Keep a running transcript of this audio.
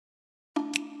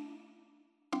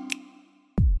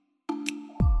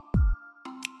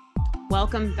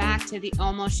Welcome back to the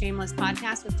Almost Shameless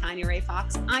podcast with Tanya Ray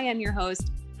Fox. I am your host,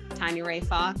 Tanya Ray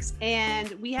Fox,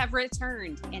 and we have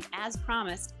returned, and as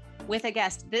promised, with a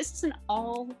guest. This is an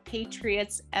All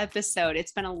Patriots episode.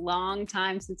 It's been a long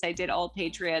time since I did All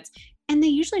Patriots, and they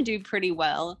usually do pretty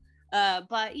well.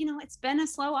 But, you know, it's been a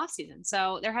slow off season,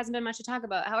 so there hasn't been much to talk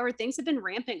about. However, things have been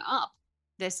ramping up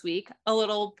this week. A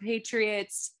little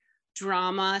Patriots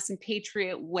drama, some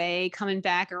Patriot way coming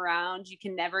back around. You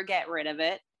can never get rid of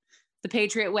it. The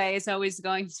Patriot way is always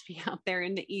going to be out there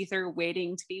in the ether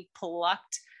waiting to be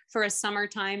plucked for a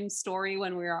summertime story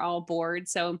when we're all bored.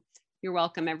 So you're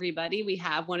welcome, everybody. We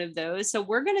have one of those. So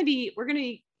we're going to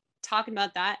be talking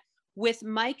about that with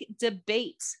Mike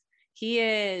D'Abate. He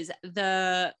is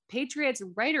the Patriots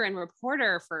writer and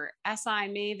reporter for SI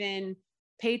Maven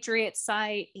Patriot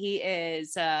site.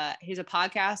 He's a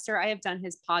podcaster. I have done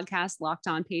his podcast Locked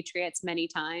On Patriots many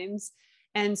times.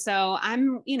 And so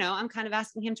I'm kind of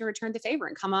asking him to return the favor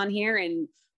and come on here and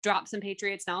drop some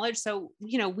Patriots knowledge. So,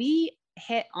 we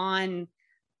hit on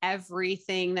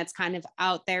everything that's kind of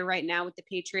out there right now with the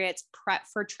Patriots, prep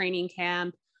for training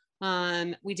camp.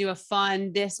 We do a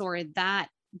fun this or that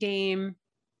game.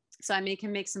 So I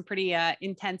can make some pretty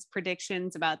intense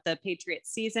predictions about the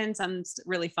Patriots season, some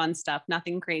really fun stuff,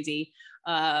 nothing crazy.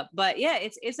 But yeah,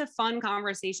 it's a fun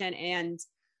conversation. And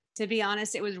to be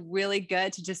honest, it was really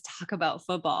good to just talk about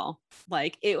football.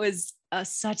 Like it was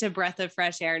such a breath of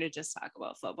fresh air to just talk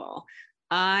about football.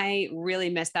 I really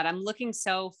missed that. I'm looking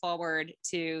so forward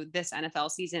to this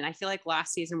NFL season. I feel like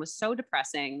last season was so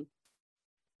depressing.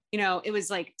 It was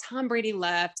like Tom Brady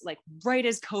left, like right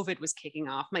as COVID was kicking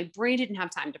off. My brain didn't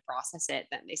have time to process it.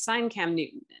 Then they signed Cam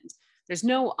Newton and there's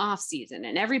no off season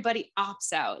and everybody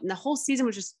opts out. And the whole season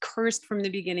was just cursed from the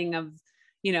beginning of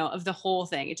the whole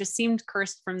thing. It just seemed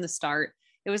cursed from the start.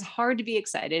 It was hard to be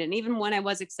excited. And even when I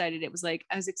was excited, it was like,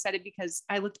 I was excited because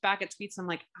I looked back at tweets. I'm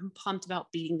like, I'm pumped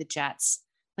about beating the Jets.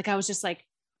 Like I was just like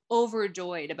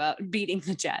overjoyed about beating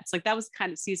the Jets. Like that was the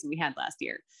kind of season we had last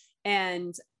year.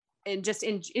 And just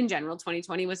in general,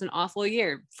 2020 was an awful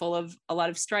year full of a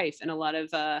lot of strife and a lot of,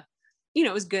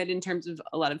 it was good in terms of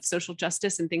a lot of social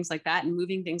justice and things like that and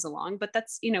moving things along. But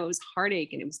that's, it was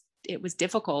heartache and it was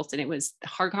difficult and it was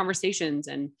hard conversations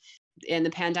and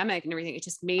the pandemic and everything. It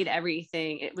just made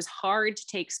everything, it was hard to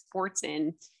take sports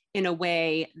in a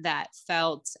way that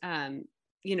felt,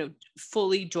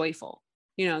 fully joyful.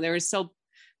 There was still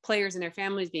players and their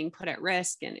families being put at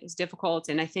risk and it was difficult.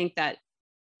 And I think that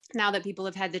now that people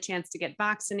have had the chance to get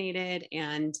vaccinated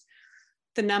and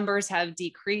the numbers have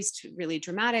decreased really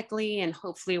dramatically, and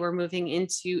hopefully we're moving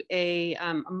into a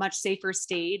much safer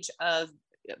stage of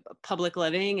public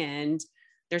living and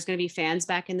there's going to be fans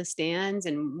back in the stands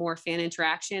and more fan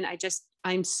interaction.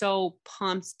 I'm so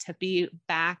pumped to be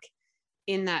back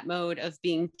in that mode of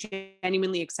being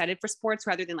genuinely excited for sports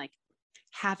rather than like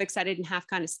half excited and half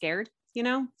kind of scared,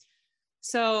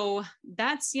 So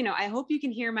that's, I hope you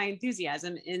can hear my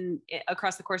enthusiasm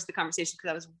across the course of the conversation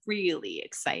because I was really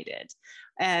excited.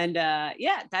 And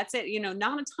that's it.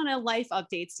 Not a ton of life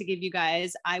updates to give you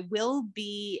guys. I will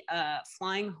be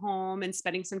flying home and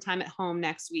spending some time at home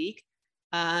next week.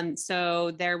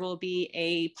 So there will be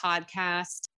a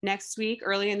podcast next week,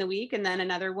 early in the week, and then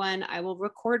another one I will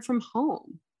record from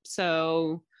home.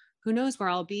 So who knows where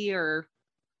I'll be or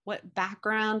what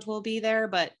background will be there,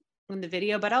 but in the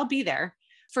video, but I'll be there.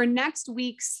 For next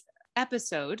week's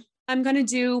episode, I'm going to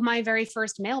do my very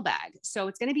first mailbag. So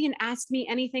it's going to be an Ask Me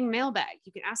Anything mailbag.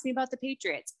 You can ask me about the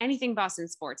Patriots, anything Boston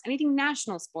sports, anything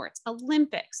national sports,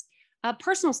 Olympics,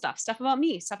 personal stuff about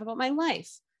me, stuff about my life,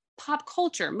 pop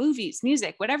culture, movies,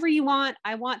 music, whatever you want.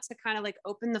 I want to kind of like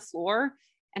open the floor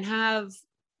and have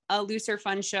a looser,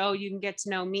 fun show. You can get to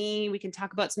know me. We can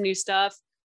talk about some new stuff.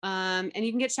 And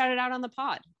you can get shouted out on the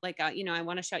pod. Like, I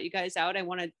want to shout you guys out. I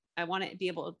want to be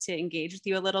able to engage with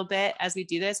you a little bit as we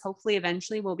do this. Hopefully,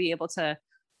 eventually we'll be able to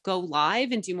go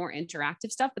live and do more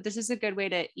interactive stuff, but this is a good way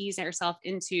to ease ourselves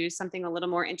into something a little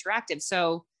more interactive.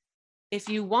 So if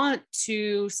you want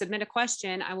to submit a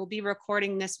question, I will be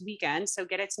recording this weekend. So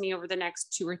get it to me over the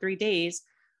next 2 or 3 days.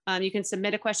 You can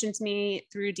submit a question to me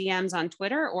through DMs on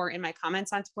Twitter or in my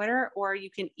comments on Twitter, or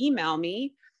you can email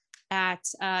me at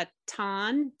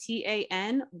TAN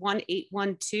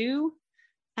 1812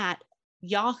 at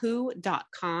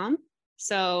yahoo.com.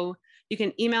 So you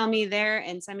can email me there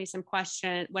and send me some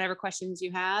whatever questions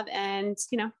you have and,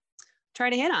 try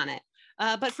to hit on it.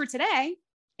 But for today,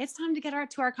 it's time to get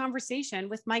to our conversation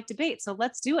with Mike D'Abate. So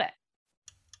let's do it.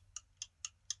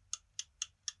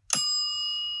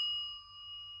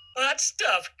 Hot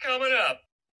stuff coming up.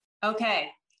 Okay.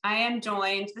 I am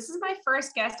joined. This is my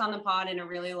first guest on the pod in a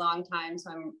really long time. So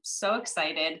I'm so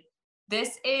excited.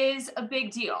 This is a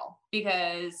big deal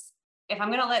because if I'm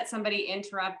going to let somebody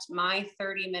interrupt my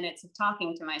 30 minutes of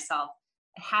talking to myself,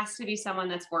 it has to be someone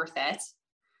that's worth it.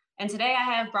 And today I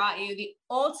have brought you the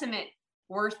ultimate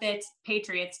worth it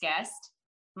Patriots guest,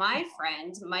 my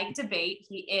friend, Mike D'Abate.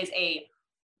 He is a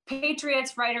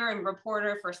Patriots writer and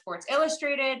reporter for Sports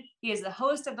Illustrated. He is the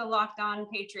host of the Locked On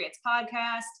Patriots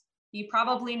podcast. You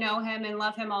probably know him and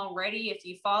love him already if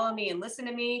you follow me and listen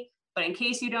to me. But in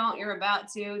case you don't, you're about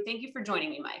to. Thank you for joining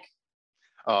me, Mike.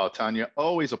 Oh, Tanya,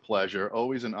 always a pleasure.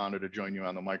 Always an honor to join you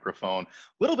on the microphone. A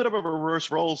little bit of a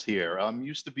reverse roles here. I'm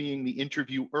used to being the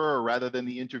interviewer rather than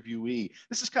the interviewee.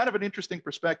 This is kind of an interesting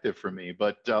perspective for me,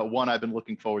 but one I've been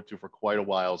looking forward to for quite a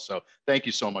while. So thank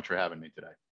you so much for having me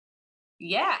today.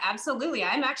 Yeah, absolutely.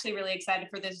 I'm actually really excited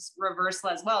for this reversal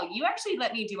as well. You actually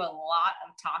let me do a lot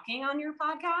of talking on your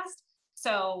podcast.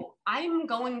 So I'm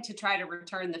going to try to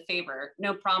return the favor.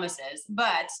 No promises,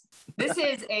 but this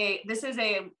is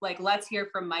a like, let's hear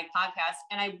from Mike podcast.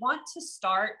 And I want to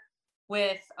start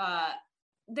with,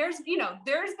 there's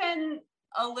been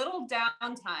a little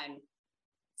downtime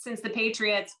since the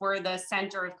Patriots were the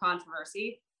center of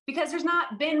controversy because there's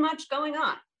not been much going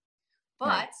on, but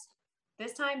right.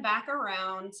 This time back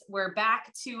around, we're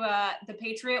back to the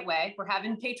Patriot Way. We're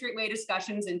having Patriot Way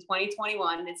discussions in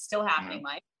 2021. It's still happening,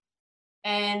 Mike.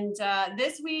 And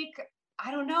this week, I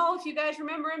don't know if you guys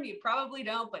remember him. You probably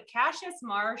don't, but Cassius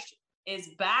Marsh is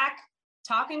back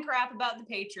talking crap about the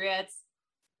Patriots,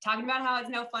 talking about how it's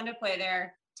no fun to play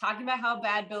there, talking about how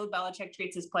bad Bill Belichick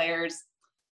treats his players.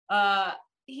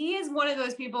 He is one of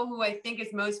those people who I think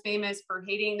is most famous for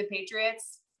hating the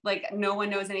Patriots. Like, no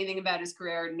one knows anything about his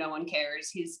career. No one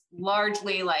cares. He's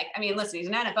largely like, I mean, listen, he's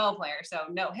an NFL player, so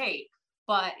no hate,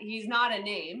 but he's not a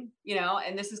name,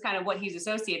 and this is kind of what he's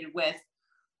associated with.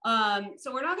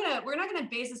 So we're not gonna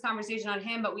base this conversation on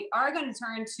him, but we are going to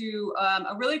turn to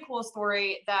a really cool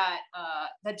story that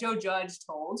Joe Judge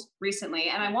told recently,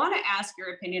 and I want to ask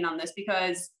your opinion on this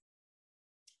because,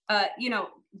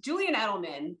 Julian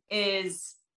Edelman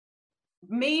is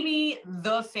maybe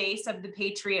the face of the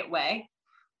Patriot Way,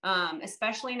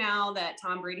 especially now that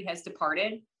Tom Brady has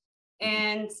departed,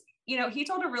 and he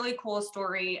told a really cool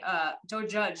story. Joe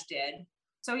Judge did.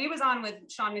 So he was on with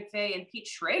Sean McVay and Pete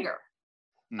Schrager.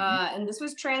 And this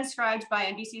was transcribed by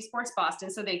NBC Sports Boston,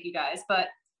 so thank you guys. But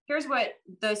here's what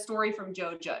the story from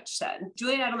Joe Judge said.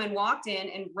 Julian Edelman walked in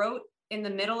and wrote in the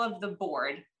middle of the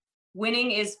board,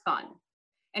 "Winning is fun."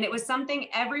 And it was something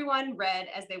everyone read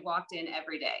as they walked in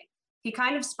every day. He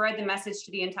kind of spread the message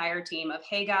to the entire team of,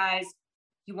 hey guys,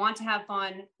 you want to have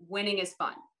fun, winning is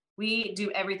fun. We do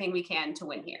everything we can to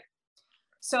win here.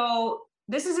 So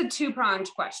this is a two-pronged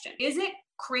question. Is it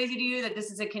crazy to you that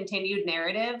this is a continued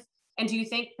narrative? And do you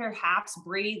think perhaps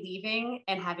Brady leaving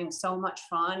and having so much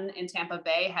fun in Tampa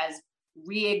Bay has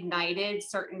reignited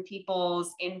certain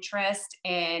people's interest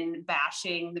in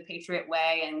bashing the Patriot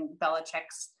Way and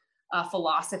Belichick's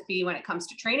philosophy when it comes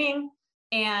to training?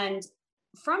 And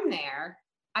from there,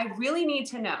 I really need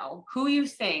to know who you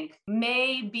think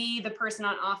may be the person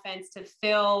on offense to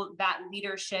fill that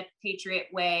leadership Patriot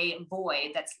Way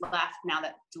void that's left now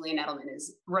that Julian Edelman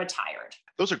is retired.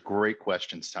 Those are great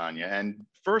questions, Tanya. And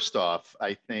first off,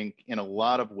 I think in a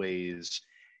lot of ways,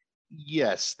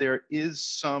 yes, there is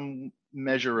some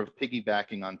measure of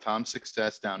piggybacking on Tom's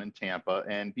success down in Tampa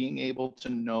and being able to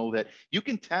know that you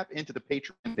can tap into the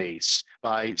Patriot base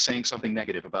by saying something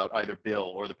negative about either Bill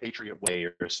or the Patriot Way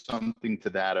or something to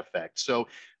that effect. So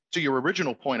to your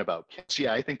original point about Kiss,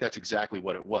 yeah, I think that's exactly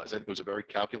what it was. I think it was a very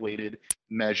calculated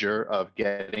measure of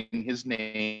getting his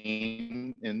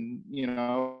name in,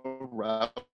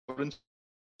 route and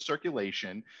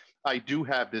circulation. I do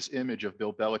have this image of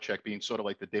Bill Belichick being sort of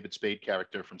like the David Spade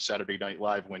character from Saturday Night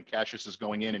Live when Cassius is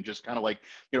going in and just kind of like,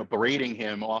 berating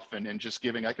him often and just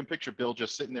I can picture Bill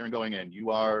just sitting there and going in, you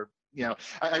are,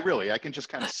 I can just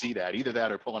kind of see that, either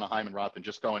that or pulling a Hyman Roth and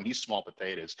just going, he's small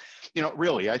potatoes.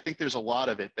 Really, I think there's a lot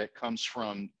of it that comes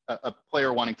from a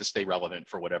player wanting to stay relevant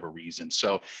for whatever reason.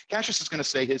 So Cassius is going to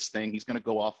say his thing. He's going to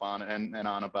go off on and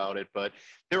on about it. But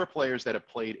there are players that have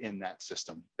played in that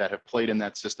system,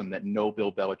 that know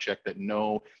Bill Belichick, that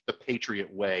know the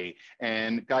Patriot Way.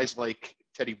 And guys like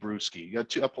Teddy Bruschi,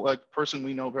 a person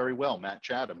we know very well, Matt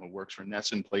Chatham, who works for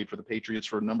Nesson, played for the Patriots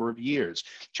for a number of years.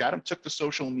 Chatham took to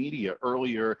social media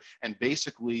earlier and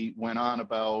basically went on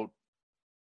about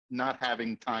not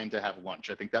having time to have lunch.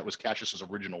 I think that was Cassius's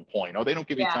original point. Oh, they don't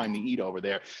give you time to eat over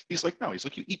there. He's like, no, you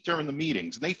eat during the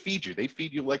meetings and they feed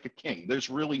you like a king. There's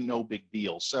really no big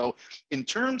deal. So in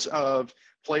terms of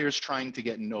players trying to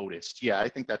get noticed, yeah, I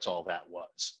think that's all that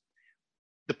was.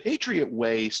 The Patriot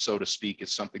Way, so to speak,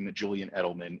 is something that Julian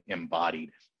Edelman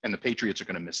embodied. And the Patriots are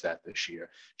going to miss that this year.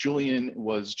 Julian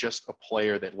was just a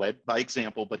player that led by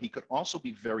example, but he could also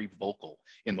be very vocal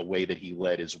in the way that he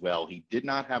led as well. He did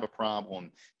not have a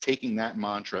problem taking that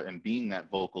mantra and being that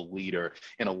vocal leader.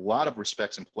 In a lot of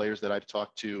respects, and players that I've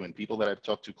talked to and people that I've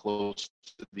talked to close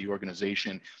to the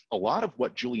organization, a lot of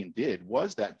what Julian did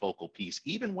was that vocal piece,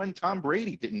 even when Tom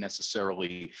Brady didn't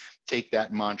necessarily take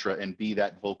that mantra and be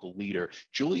that vocal leader.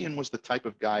 Julian was the type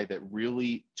of guy that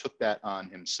really took that on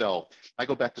himself. I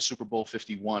go back to Super Bowl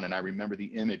 51, and I remember the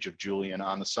image of Julian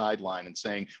on the sideline and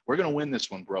saying, "We're going to win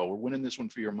this one, bro. We're winning this one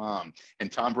for your mom."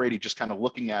 And Tom Brady just kind of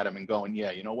looking at him and going,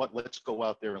 "Yeah, you know what? Let's go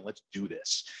out there and let's do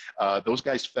this." Those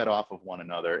guys fed off of one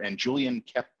another, and Julian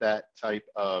kept that type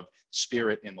of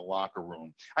spirit in the locker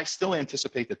room. I still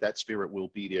anticipate that spirit will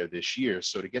be there this year.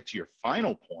 So to get to your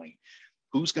final point,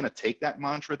 who's going to take that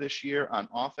mantra this year on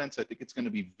offense? I think it's going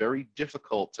to be very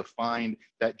difficult to find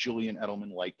that Julian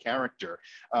Edelman-like character.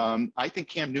 I think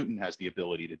Cam Newton has the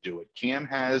ability to do it. Cam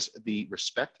has the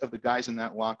respect of the guys in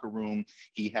that locker room.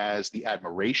 He has the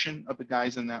admiration of the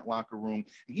guys in that locker room.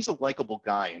 And he's a likable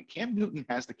guy. And Cam Newton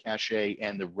has the cachet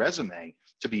and the resume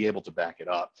to be able to back it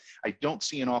up. I don't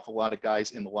see an awful lot of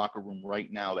guys in the locker room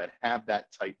right now that have that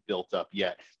type built up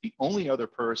yet. The only other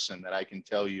person that I can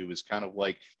tell you is kind of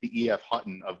like the E.F.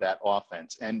 Hutton of that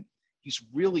offense. And he's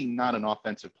really not an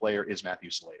offensive player, is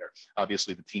Matthew Slater.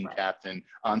 Obviously the team captain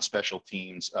on special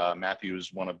teams. Matthew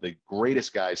is one of the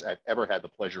greatest guys I've ever had the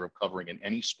pleasure of covering in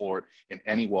any sport, in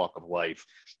any walk of life.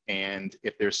 And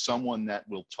if there's someone that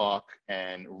will talk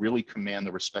and really command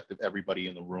the respect of everybody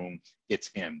in the room, it's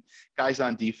him. Guys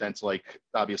on defense, like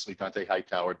obviously Dante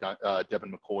Hightower,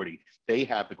 Devin McCourty, they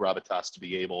have the gravitas to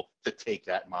be able to take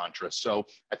that mantra. So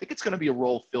I think it's going to be a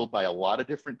role filled by a lot of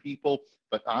different people,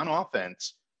 but on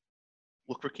offense,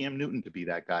 look for Cam Newton to be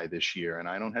that guy this year. And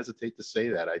I don't hesitate to say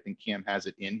that. I think Cam has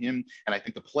it in him. And I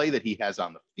think the play that he has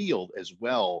on the field as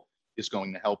well is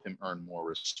going to help him earn more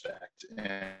respect.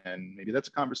 And maybe that's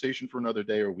a conversation for another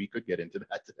day, or we could get into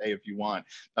that today if you want.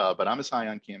 But I'm as high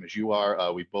on Cam as you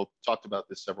are. We've both talked about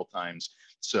this several times.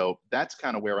 So that's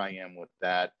kind of where I am with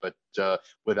that. But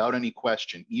without any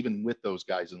question, even with those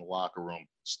guys in the locker room,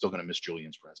 still going to miss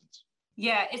Julian's presence.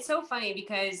 Yeah, it's so funny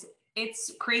because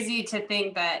it's crazy to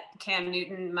think that Cam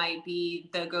Newton might be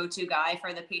the go-to guy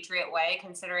for the Patriot way,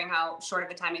 considering how short of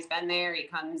a time he's been there. He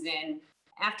comes in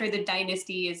after the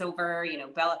dynasty is over, you know,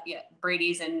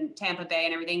 Brady's in Tampa Bay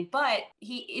and everything. But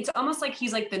it's almost like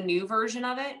he's like the new version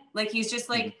of it. Like he's just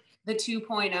like the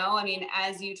 2.0. I mean,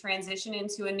 as you transition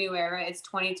into a new era, it's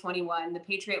 2021. The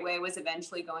Patriot way was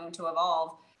eventually going to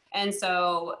evolve. And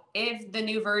so if the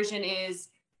new version is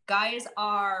guys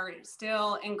are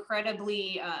still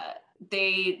incredibly,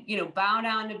 they, you know, bow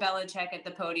down to Belichick at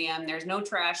the podium. There's no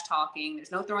trash talking.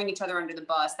 There's no throwing each other under the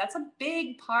bus. That's a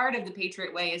big part of the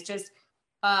Patriot way, is just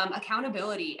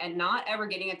accountability and not ever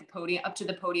getting at the podium, up to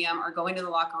the podium, or going to the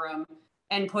locker room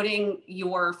and putting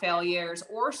your failures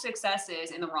or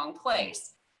successes in the wrong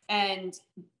place. And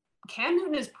Cam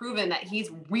Newton has proven that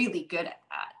he's really good at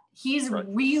that. He's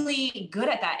really good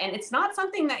at that. And it's not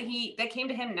something that came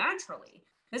to him naturally.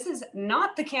 This is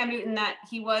not the Cam Newton that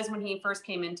he was when he first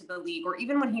came into the league, or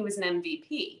even when he was an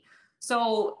MVP.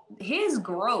 So his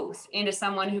growth into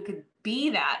someone who could be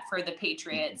that for the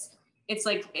Patriots, it's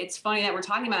like, it's funny that we're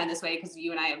talking about it this way because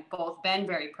you and I have both been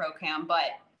very pro Cam, but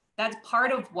that's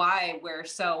part of why we're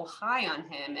so high on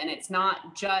him. And it's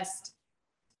not just,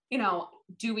 you know,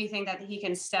 do we think that he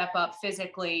can step up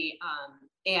physically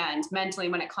and mentally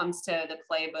when it comes to the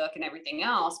playbook and everything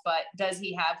else, but does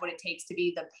he have what it takes to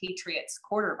be the Patriots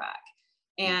quarterback?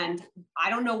 And I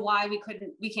don't know why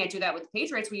we can't do that with the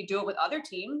Patriots. We do it with other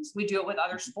teams. We do it with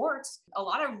other sports. A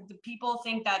lot of the people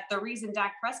think that the reason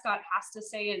Dak Prescott has to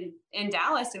stay in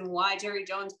Dallas and why Jerry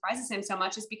Jones prizes him so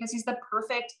much is because he's the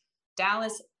perfect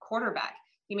Dallas quarterback.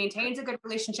 He maintains a good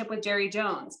relationship with Jerry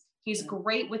Jones. He's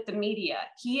great with the media.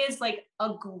 He is like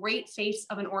a great face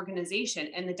of an organization.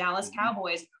 And the Dallas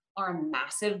Cowboys are a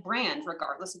massive brand,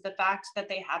 regardless of the fact that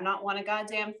they have not won a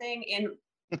goddamn thing in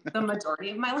the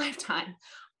majority of my lifetime.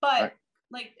 But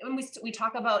like when we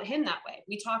talk about him that way,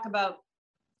 we talk about,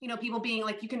 you know, people being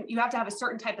like, you have to have a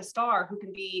certain type of star who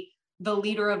can be the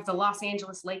leader of the Los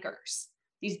Angeles Lakers,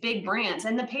 these big brands.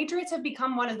 And the Patriots have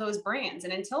become one of those brands.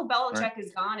 And until Belichick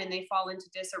is gone and they fall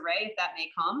into disarray, if that may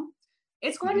come,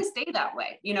 it's going to stay that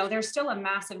way. You know, they're still a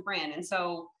massive brand. And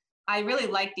so I really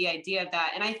like the idea of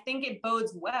that. And I think it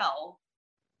bodes well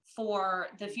for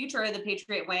the future of the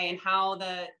Patriot way and how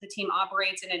the team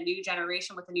operates in a new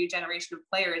generation with a new generation of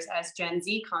players as Gen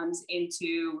Z comes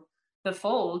into the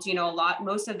fold. You know,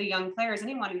 most of the young players,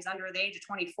 anyone who's under the age of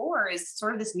 24 is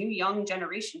sort of this new young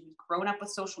generation who's grown up with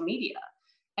social media.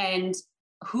 And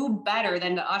who better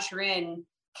than to usher in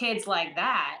kids like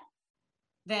that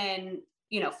than,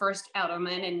 first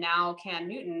Edelman and now Cam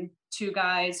Newton, two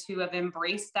guys who have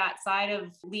embraced that side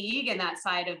of league and that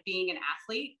side of being an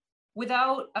athlete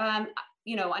without,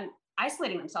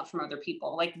 isolating themselves from other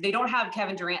people. Like, they don't have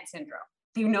Kevin Durant syndrome.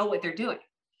 They know what they're doing.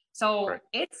 So right.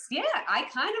 I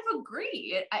kind of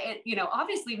agree.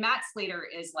 Obviously Matt Slater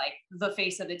is like the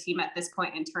face of the team at this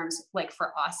point in terms, like,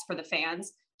 for us, for the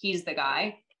fans, he's the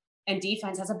guy. And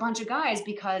defense has a bunch of guys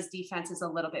because defense is a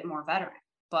little bit more veteran.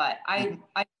 But I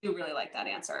do really like that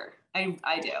answer.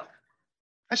 I do.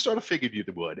 I sort of figured you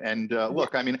would. And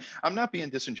look, I mean, I'm not being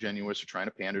disingenuous or trying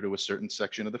to pander to a certain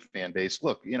section of the fan base.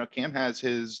 Look, Cam has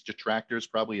his detractors,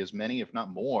 probably as many, if not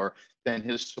more, than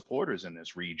his supporters in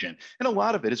this region. And a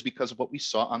lot of it is because of what we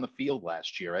saw on the field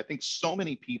last year. I think so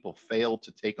many people failed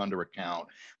to take under account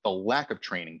the lack of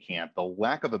training camp, the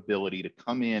lack of ability to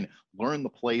come in, learn the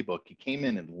playbook. He came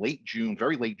in late June,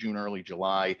 very late June, early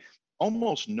July.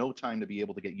 Almost no time to be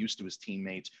able to get used to his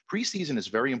teammates. Preseason is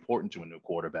very important to a new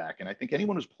quarterback. And I think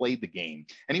anyone who's played the game,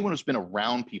 anyone who's been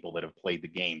around people that have played the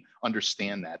game,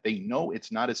 understand that. They know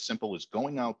it's not as simple as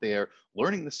going out there,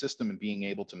 learning the system and being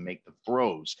able to make the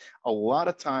throws. A lot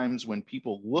of times when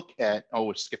people look at,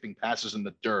 skipping passes in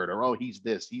the dirt, or, he's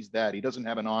this, he's that, he doesn't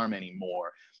have an arm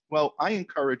anymore. Well, I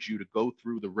encourage you to go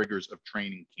through the rigors of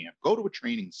training camp. Go to a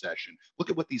training session. Look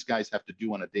at what these guys have to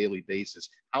do on a daily basis,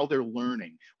 how they're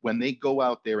learning when they go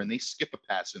out there and they skip a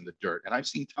pass in the dirt. And I've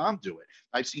seen Tom do it.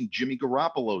 I've seen Jimmy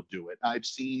Garoppolo do it. I've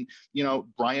seen,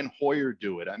 Brian Hoyer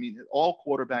do it. I mean, all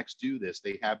quarterbacks do this.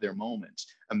 They have their moments.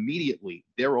 Immediately,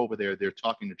 they're over there. They're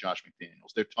talking to Josh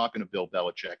McDaniels. They're talking to Bill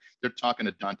Belichick. They're talking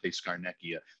to Dante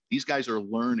Scarnecchia. These guys are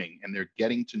learning and they're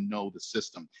getting to know the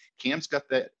system. Cam's got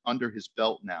that under his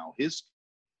belt now. His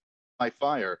by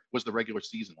fire was the regular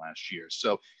season last year.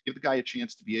 So give the guy a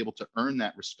chance to be able to earn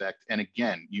that respect. And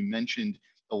again, you mentioned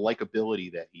the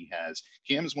likability that he has.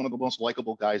 Cam is one of the most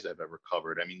likable guys I've ever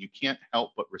covered. I mean, you can't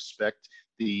help but respect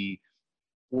the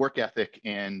work ethic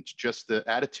and just the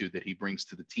attitude that he brings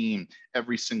to the team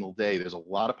every single day. There's a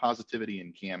lot of positivity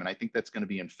in Cam, and I think that's going to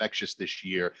be infectious this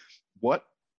year. What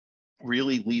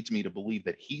really leads me to believe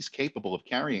that he's capable of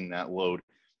carrying that load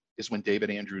is when David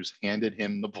Andrews handed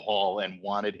him the ball and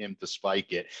wanted him to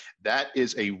spike it. That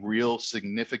is a real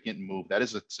significant move. That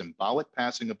is a symbolic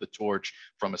passing of the torch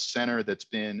from a center that's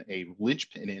been a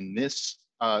linchpin in this,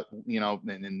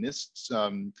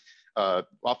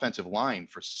 offensive line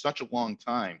for such a long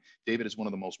time. David is one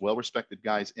of the most well-respected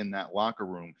guys in that locker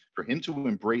room. For him to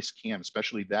embrace Cam,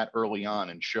 especially that early on,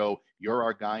 and show, you're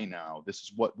our guy now. This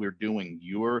is what we're doing.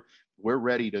 We're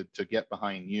ready to get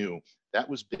behind you. That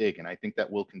was big, and I think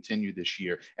that will continue this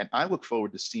year. And I look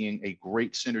forward to seeing a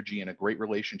great synergy and a great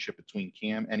relationship between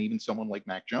Cam and even someone like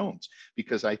Mac Jones,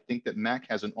 because I think that Mac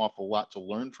has an awful lot to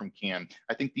learn from Cam.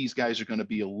 I think these guys are going to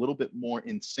be a little bit more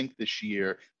in sync this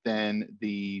year than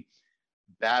the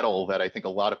battle that I think a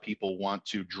lot of people want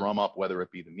to drum up, whether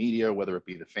it be the media, whether it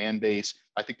be the fan base.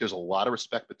 I think there's a lot of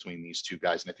respect between these two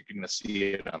guys, and I think you're going to see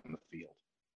it on the field.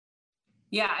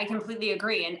 Yeah, I completely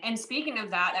agree. And speaking of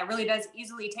that, that really does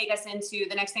easily take us into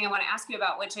the next thing I want to ask you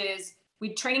about, which is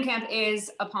training camp is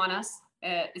upon us.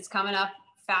 It's coming up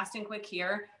fast and quick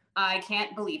here. I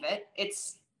can't believe it.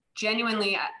 It's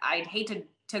genuinely, I'd hate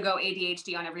to go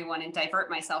ADHD on everyone and divert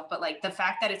myself, but like the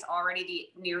fact that it's already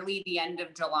nearly the end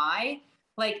of July,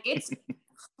 like it's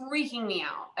freaking me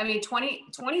out. I mean,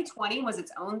 2020 was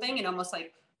its own thing and almost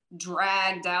like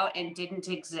dragged out and didn't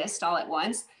exist all at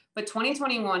once. But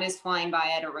 2021 is flying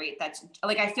by at a rate that's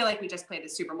like, I feel like we just played the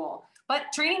Super Bowl, but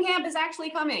training camp is actually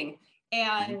coming.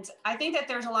 And I think that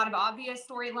there's a lot of obvious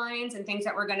storylines and things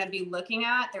that we're going to be looking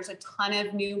at. There's a ton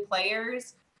of new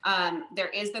players. There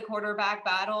is the quarterback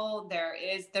battle. There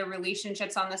is the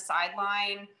relationships on the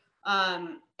sideline.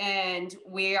 And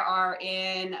we are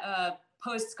in a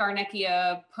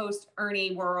post-Scarnecchia,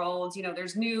 post-Ernie world.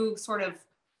 There's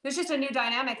just a new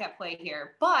dynamic at play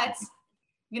here. But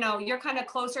you're kind of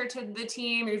closer to the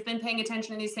team. You've been paying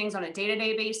attention to these things on a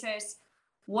day-to-day basis.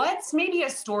 What's maybe a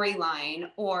storyline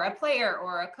or a player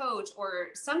or a coach or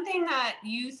something that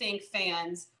you think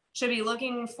fans should be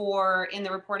looking for in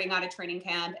the reporting out of training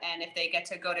camp? And if they get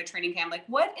to go to training camp, like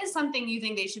what is something you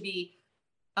think they should be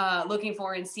looking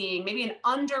for and seeing? Maybe an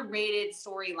underrated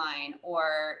storyline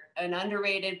or an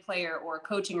underrated player or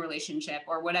coaching relationship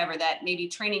or whatever that maybe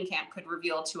training camp could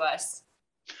reveal to us.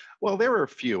 Well, there are a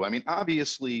few. I mean,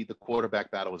 obviously, the quarterback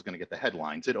battle is going to get the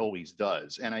headlines. It always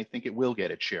does. And I think it will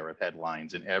get its share of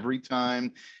headlines. And every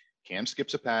time Cam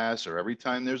skips a pass, or every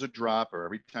time there's a drop, or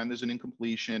every time there's an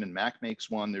incompletion and Mac makes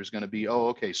one, there's going to be,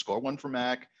 score one for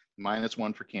Mac,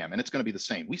 -1 for Cam, and it's going to be the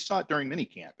same. We saw it during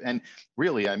minicamp, and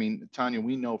really, I mean, Tanya,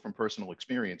 we know from personal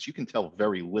experience, you can tell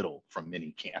very little from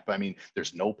minicamp. I mean,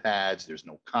 there's no pads, there's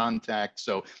no contact.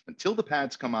 So until the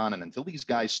pads come on and until these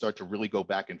guys start to really go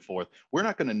back and forth, we're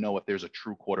not going to know if there's a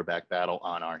true quarterback battle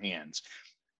on our hands.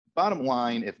 Bottom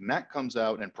line, if Matt comes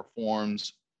out and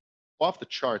performs off the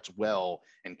charts well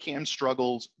and Cam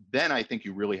struggles, then I think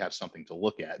you really have something to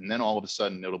look at. And then all of a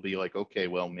sudden it'll be like, okay,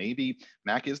 well, maybe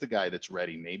Mac is the guy that's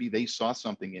ready. Maybe they saw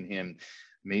something in him.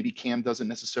 Maybe Cam doesn't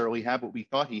necessarily have what we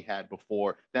thought he had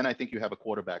before. Then I think you have a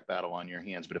quarterback battle on your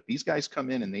hands. But if these guys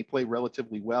come in and they play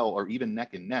relatively well or even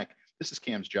neck and neck, this is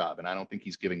Cam's job. And I don't think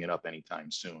he's giving it up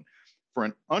anytime soon. For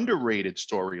an underrated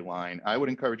storyline, I would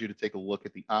encourage you to take a look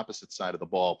at the opposite side of the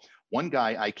ball. One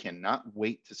guy I cannot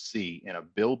wait to see in a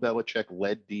Bill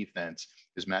Belichick-led defense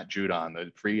is Matt Judon, the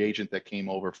free agent that came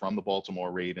over from the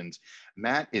Baltimore Ravens.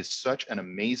 Matt is such an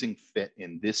amazing fit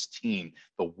in this team.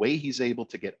 The way he's able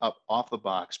to get up off the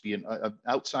box, be an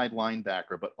outside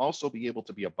linebacker, but also be able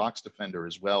to be a box defender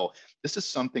as well. This is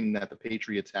something that the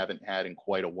Patriots haven't had in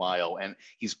quite a while, and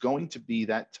he's going to be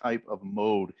that type of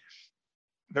mode,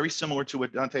 very similar to a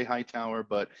Dante Hightower,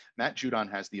 but Matt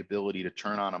Judon has the ability to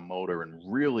turn on a motor and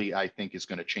really, I think, is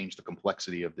going to change the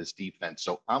complexity of this defense.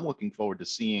 So I'm looking forward to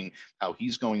seeing how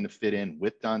he's going to fit in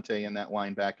with Dante in that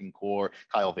linebacking core.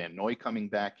 Kyle Van Noy coming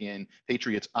back in.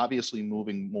 Patriots obviously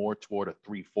moving more toward a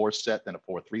 3-4 set than a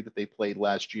 4-3 that they played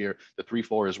last year. The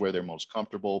 3-4 is where they're most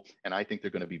comfortable, and I think they're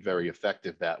going to be very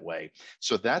effective that way.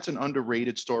 So that's an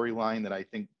underrated storyline that I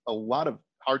think a lot of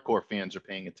hardcore fans are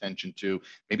paying attention to.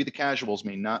 Maybe the casuals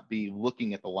may not be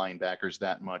looking at the linebackers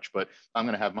that much, but I'm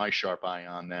going to have my sharp eye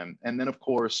on them. And then, of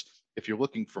course, if you're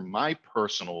looking for my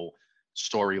personal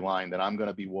storyline that I'm going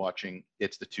to be watching,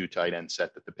 it's the 2 tight end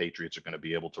set that the Patriots are going to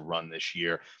be able to run this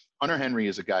year. Hunter Henry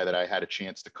is a guy that I had a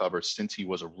chance to cover since he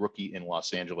was a rookie in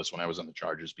Los Angeles when I was on the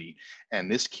Chargers beat.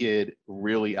 And this kid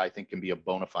really, I think, can be a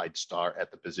bona fide star at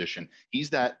the position.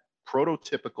 He's that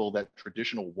prototypical, that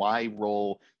traditional Y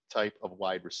role type of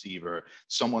wide receiver,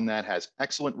 someone that has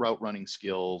excellent route running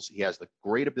skills. He has the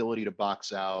great ability to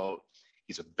box out.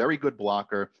 He's a very good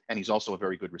blocker, and he's also a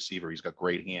very good receiver. He's got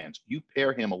great hands. You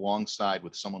pair him alongside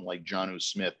with someone like Jonnu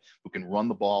Smith, who can run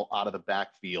the ball out of the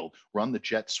backfield, run the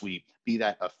jet sweep, be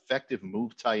that effective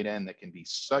move tight end that can be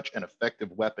such an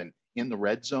effective weapon in the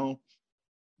red zone.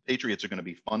 Patriots are going to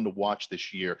be fun to watch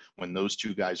this year when those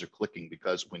 2 guys are clicking,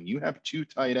 because when you have 2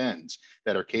 tight ends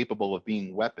that are capable of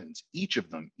being weapons, each of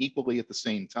them equally at the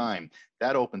same time,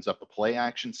 that opens up the play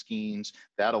action schemes.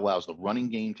 That allows the running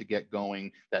game to get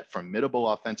going. That formidable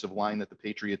offensive line that the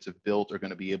Patriots have built are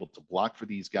going to be able to block for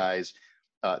these guys.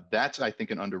 That's, I think,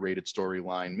 an underrated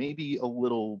storyline, maybe a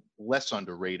little less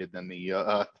underrated than the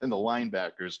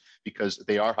linebackers, because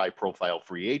they are high-profile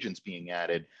free agents being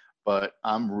added. But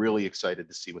I'm really excited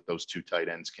to see what those 2 tight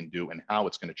ends can do and how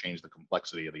it's going to change the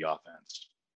complexity of the offense.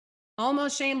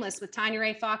 Almost Shameless with Tanya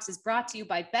Ray Fox is brought to you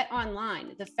by Bet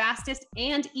Online, the fastest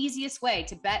and easiest way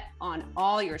to bet on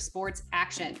all your sports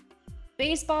action.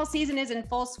 Baseball season is in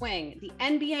full swing. The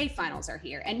NBA finals are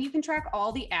here, and you can track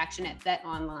all the action at Bet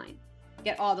Online.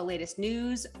 Get all the latest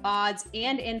news, odds,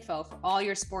 and info for all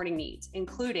your sporting needs,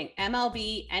 including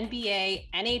MLB, NBA,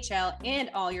 NHL,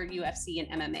 and all your UFC and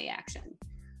MMA action.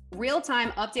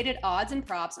 Real-time updated odds and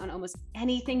props on almost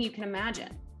anything you can imagine.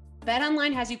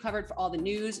 BetOnline has you covered for all the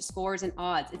news, scores, and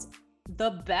odds. It's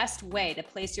the best way to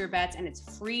place your bets, and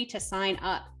it's free to sign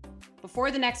up.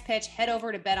 Before the next pitch, head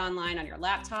over to BetOnline on your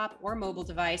laptop or mobile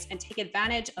device and take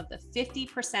advantage of the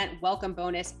 50% welcome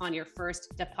bonus on your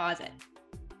first deposit.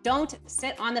 Don't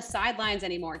sit on the sidelines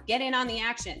anymore. Get in on the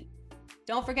action.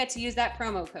 Don't forget to use that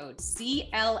promo code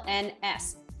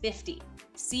CLNS50.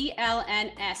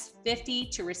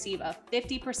 CLNS50 to receive a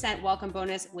 50% welcome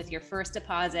bonus with your first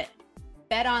deposit.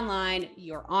 Bet Online,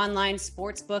 your online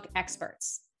sportsbook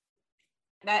experts.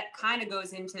 That kind of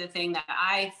goes into the thing that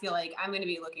I feel like I'm going to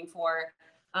be looking for.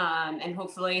 And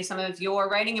hopefully some of your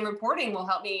writing and reporting will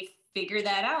help me figure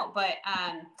that out. But,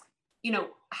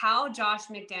 how Josh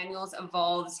McDaniels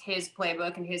evolves his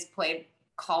playbook and his play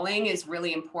calling is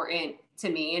really important to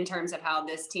me in terms of how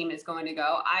this team is going to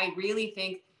go. I really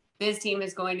think this team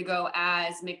is going to go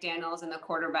as McDaniels and the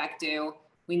quarterback do.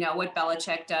 We know what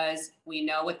Belichick does. We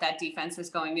know what that defense is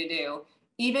going to do.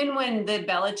 Even when the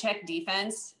Belichick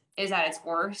defense is at its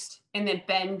worst in the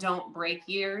bend, don't break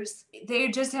years, they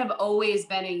just have always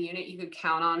been a unit you could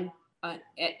count on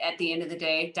at the end of the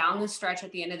day, down the stretch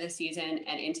at the end of the season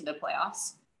and into the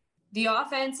playoffs. The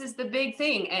offense is the big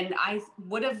thing. And I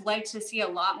would have liked to see a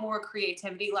lot more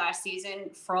creativity last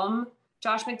season from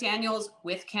Josh McDaniels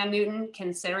with Cam Newton,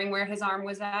 considering where his arm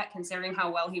was at, considering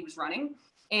how well he was running.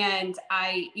 And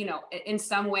I, in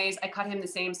some ways I cut him the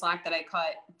same slack that I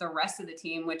cut the rest of the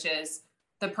team, which is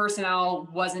the personnel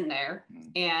wasn't there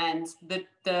and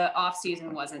the off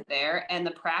season wasn't there and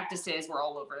the practices were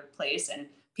all over the place and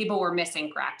people were missing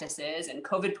practices and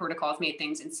COVID protocols made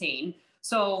things insane.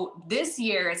 So this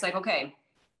year it's like, okay,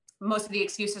 most of the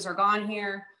excuses are gone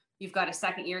here. You've got a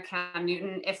second year Cam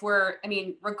Newton.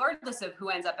 Regardless of who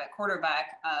ends up at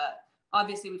quarterback,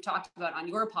 obviously we've talked about on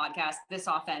your podcast, this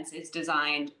offense is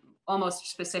designed almost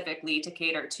specifically to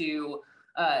cater to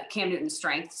Cam Newton's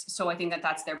strengths. So I think that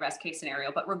that's their best case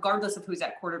scenario. But regardless of who's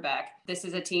at quarterback, this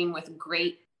is a team with a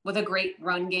great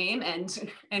run game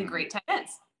and great tight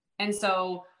ends. And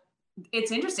so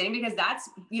it's interesting because that's,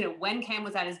 when Cam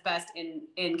was at his best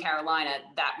in Carolina,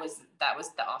 that was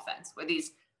the offense with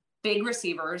these big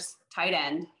receivers, tight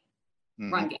end,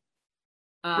 run game.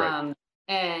 Right.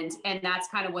 And that's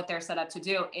kind of what they're set up to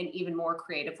do in even more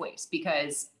creative ways,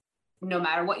 because no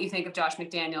matter what you think of Josh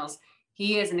McDaniels,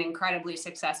 he is an incredibly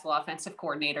successful offensive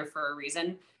coordinator for a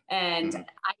reason. And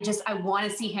I want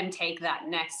to see him take that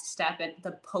next step, at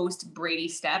the post Brady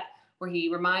step, where he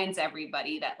reminds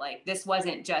everybody that like, this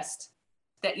wasn't just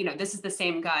that, this is the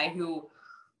same guy who,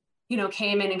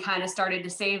 came in and kind of started to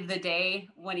save the day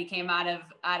when he came out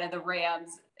of the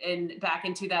Rams back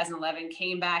in 2011,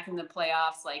 came back in the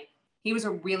playoffs. Like, he was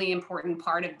a really important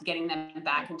part of getting them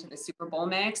back into the Super Bowl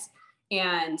mix.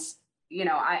 And,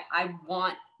 I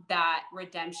want that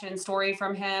redemption story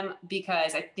from him,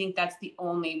 because I think that's the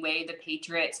only way the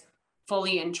Patriots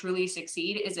fully and truly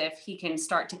succeed, is if he can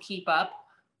start to keep up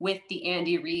with the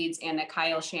Andy Reids and the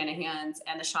Kyle Shanahans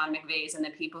and the Sean McVays and the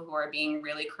people who are being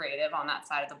really creative on that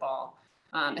side of the ball,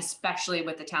 especially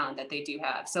with the talent that they do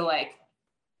have. So like,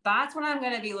 that's what I'm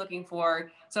going to be looking for.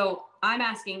 So I'm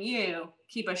asking you,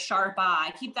 keep that sharp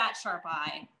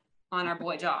eye on our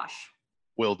boy Josh.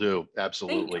 Will do.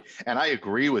 Absolutely. And I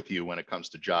agree with you when it comes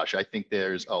to Josh. I think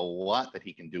there's a lot that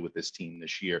he can do with this team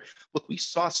this year. Look, we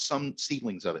saw some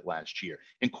seedlings of it last year,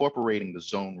 incorporating the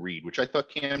zone read, which I thought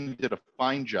Cam did a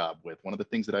fine job with. One of the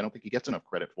things that I don't think he gets enough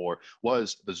credit for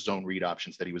was the zone read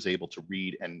options that he was able to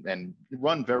read and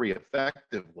run very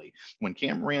effectively. When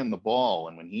Cam ran the ball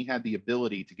and when he had the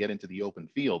ability to get into the open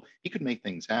field, he could make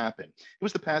things happen. It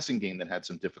was the passing game that had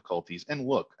some difficulties. And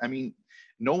look,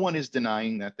 no one is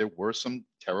denying that there were some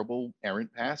terrible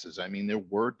errant passes. There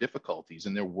were difficulties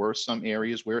and there were some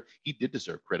areas where he did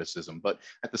deserve criticism. But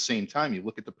at the same time, you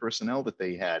look at the personnel that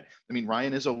they had.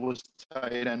 Ryan Izzo was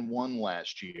tight end 1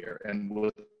 last year. And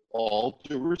with all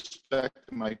due respect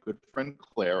to my good friend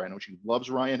Claire, I know she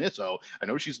loves Ryan Izzo. I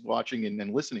know she's watching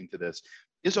and listening to this.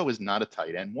 Izzo is not a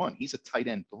tight end 1. He's a tight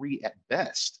end 3 at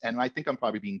best. And I think I'm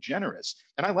probably being generous.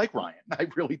 And I like Ryan. I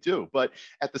really do. But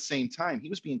at the same time, he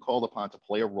was being called upon to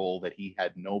play a role that he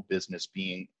had no business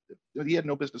playing.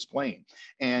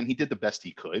 And he did the best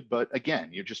he could. But again,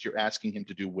 you're asking him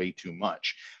to do way too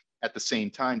much. At the same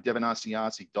time, Devin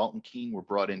Asiasi, Dalton Keene were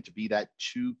brought in to be that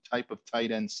 2 type of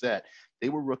tight end set. They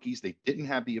were rookies. They didn't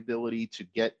have the ability to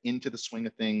get into the swing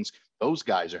of things. Those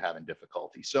guys are having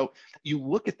difficulty. So you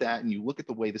look at that and you look at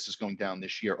the way this is going down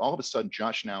this year. All of a sudden,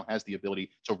 Josh now has the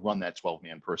ability to run that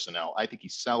 12-man personnel. I think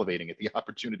he's salivating at the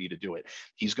opportunity to do it.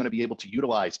 He's going to be able to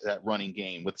utilize that running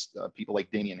game with people like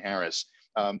Damian Harris,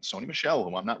 Sony Michel,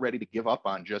 who I'm not ready to give up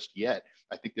on just yet.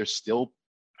 I think there's still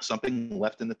something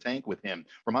left in the tank with him.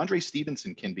 Ramondre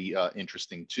Stevenson can be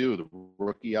interesting too, the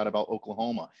rookie out of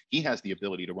Oklahoma. He has the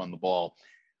ability to run the ball.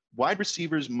 Wide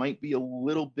receivers might be a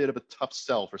little bit of a tough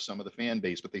sell for some of the fan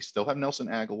base, but they still have Nelson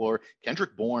Aguilar.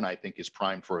 Kendrick Bourne, I think, is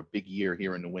primed for a big year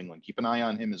here in New England. Keep an eye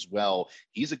on him as well.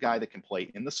 He's a guy that can play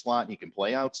in the slot. He can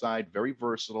play outside, very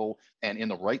versatile, and in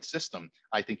the right system,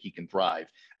 I think he can thrive.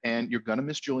 And you're going to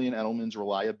miss Julian Edelman's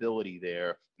reliability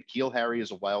there. N'Keal Harry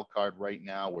is a wild card right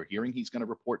now. We're hearing he's going to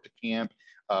report to camp.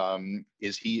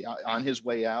 Is he on his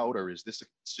way out, or is this a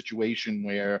situation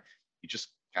where he just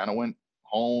kind of went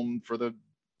home for the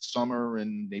summer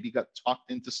and maybe got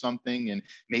talked into something, and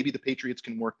maybe the Patriots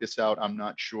can work this out? I'm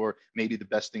not sure. Maybe the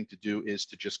best thing to do is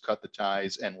to just cut the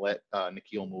ties and let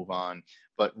N'Keal move on.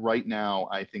 But right now,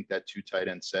 I think that 2 tight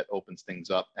end set opens things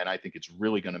up, and I think it's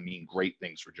really going to mean great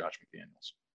things for Josh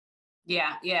McDaniels.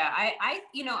 Yeah.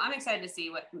 I'm excited to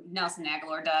see what Nelson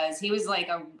Aguilar does. He was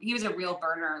a real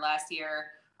burner last year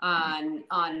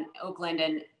on Oakland,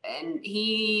 and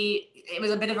it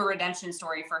was a bit of a redemption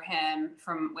story for him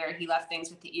from where he left things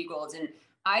with the Eagles. And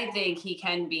I think he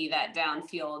can be that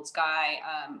downfield guy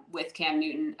with Cam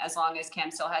Newton, as long as Cam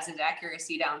still has his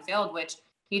accuracy downfield, which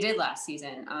he did last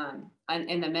season.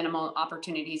 In the minimal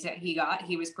opportunities that he got,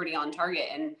 he was pretty on target.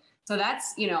 And so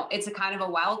that's, it's a kind of a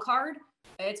wild card.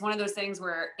 It's one of those things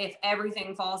where if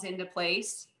everything falls into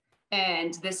place,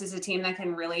 And this is a team that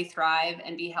can really thrive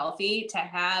and be healthy. To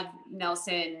have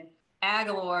Nelson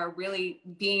Agholor really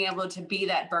being able to be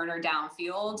that burner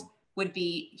downfield would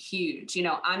be huge. You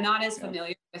know, I'm not as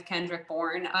familiar with Kendrick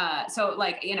Bourne. So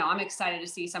like, you know, I'm excited to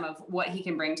see some of what he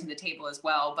can bring to the table as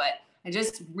well. But I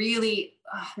just really,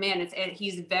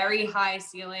 he's very high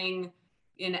ceiling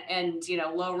and, you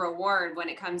know, low reward when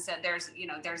it comes to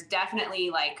there's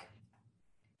definitely like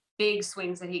big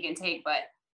swings that he can take, but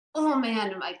oh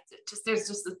man, there's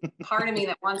just a part of me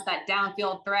that wants that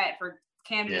downfield threat for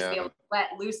Cam to just be able to let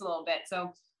loose a little bit.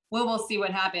 So we'll see what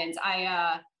happens.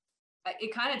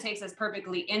 It kind of takes us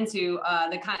perfectly into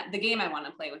the game I want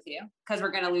to play with you, because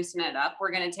we're going to loosen it up.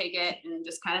 We're going to take it and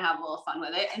just kind of have a little fun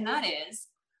with it. And that is,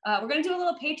 we're going to do a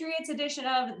little Patriots edition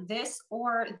of This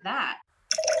or That.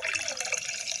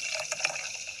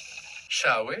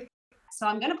 Shall we? So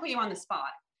I'm going to put you on the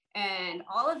spot. And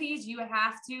all of these, you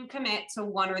have to commit to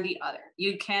one or the other.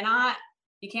 You can't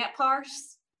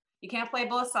parse. You can't play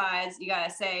both sides. You got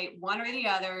to say one or the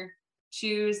other.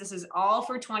 Choose. This is all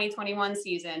for 2021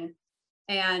 season.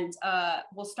 And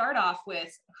we'll start off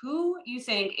with who you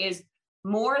think is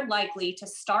more likely to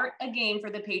start a game for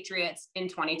the Patriots in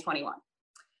 2021.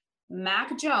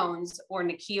 Mac Jones or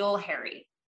N'Keal Harry?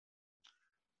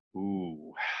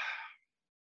 Ooh.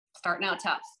 Starting out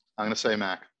tough. I'm going to say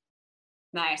Mac.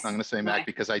 Nice. I'm going to say Mac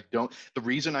because the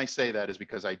reason I say that is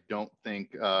because I don't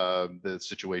think the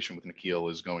situation with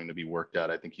N'Keal is going to be worked out.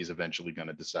 I think he's eventually going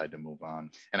to decide to move on.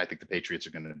 And I think the Patriots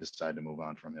are going to decide to move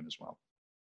on from him as well.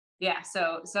 Yeah.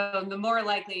 So the more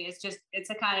likely it's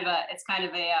kind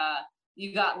of a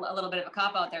you got a little bit of a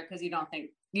cop out there because you don't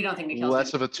think N'Keal's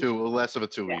less of a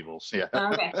two evils. Yeah.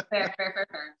 Okay. Fair.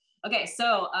 Okay.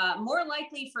 So more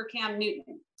likely for Cam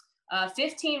Newton.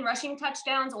 15 rushing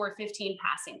touchdowns or 15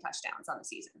 passing touchdowns on the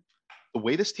season? The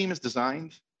way this team is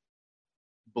designed,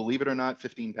 believe it or not,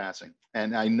 15 passing.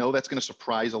 And I know that's going to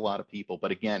surprise a lot of people.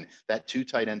 But again, that 2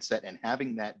 tight end set and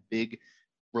having that big,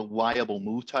 reliable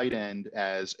move tight end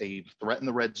as a threat in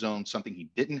the red zone, something he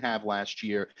didn't have last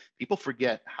year. People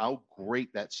forget how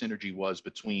great that synergy was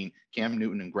between Cam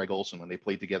Newton and Greg Olsen when they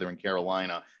played together in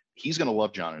Carolina. He's going to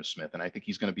love Jonnu Smith, and I think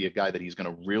he's going to be a guy that he's going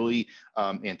to really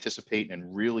anticipate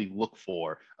and really look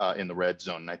for in the red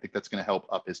zone. And I think that's going to help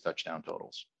up his touchdown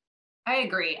totals. I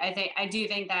agree. I do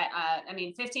think that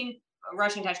 15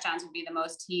 rushing touchdowns would be the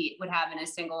most he would have in a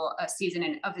single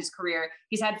season of his career.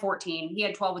 He's had 14. He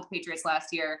had 12 with the Patriots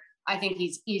last year. I think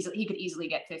he could easily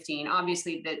get 15.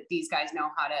 Obviously, these guys know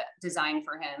how to design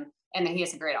for him, and that he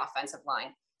has a great offensive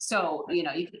line. So, you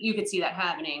know, you could see that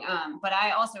happening. But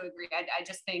I also agree. I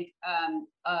just think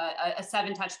a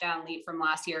 7 touchdown lead from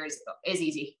last year is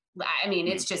easy. I mean,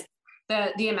 it's just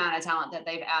the amount of talent that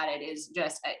they've added is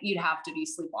just, you'd have to be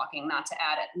sleepwalking not to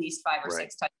add at least 5 or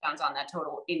 6 touchdowns on that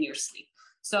total in your sleep.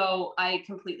 So I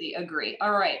completely agree.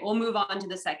 All right, we'll move on to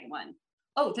the second one.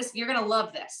 Oh, you're going to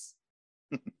love this.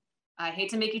 I hate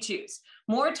to make you choose.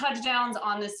 More touchdowns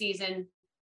on the season,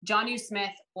 Jonnu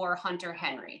Smith or Hunter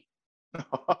Henry?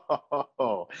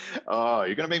 Oh,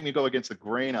 you're going to make me go against the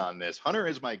grain on this. Hunter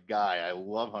is my guy. I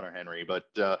love Hunter Henry, but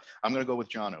I'm going to go with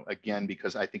Jonnu again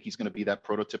because I think he's going to be that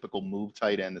prototypical move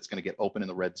tight end that's going to get open in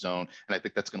the red zone, and I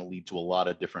think that's going to lead to a lot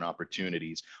of different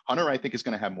opportunities. Hunter, I think, is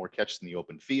going to have more catches in the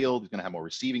open field. He's going to have more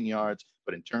receiving yards,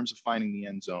 but in terms of finding the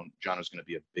end zone, Jonnu's going to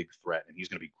be a big threat, and he's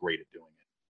going to be great at doing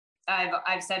it.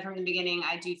 I've said from the beginning,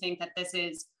 I do think that this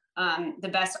is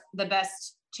the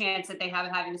best chance that they have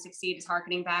of having to succeed is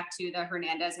harkening back to the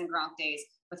Hernandez and Gronk days,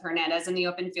 with Hernandez in the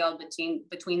open field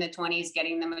between the 20s,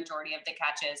 getting the majority of the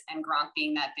catches, and Gronk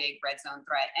being that big red zone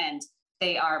threat. And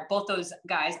both those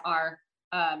guys are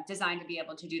designed to be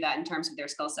able to do that in terms of their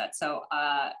skill set. So,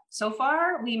 so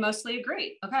far we mostly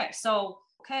agree. Okay.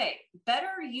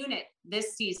 Better unit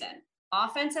this season,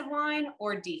 offensive line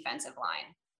or defensive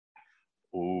line?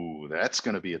 Ooh, that's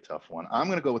going to be a tough one. I'm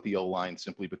going to go with the O-line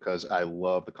simply because I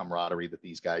love the camaraderie that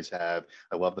these guys have.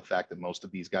 I love the fact that most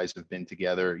of these guys have been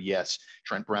together. Yes,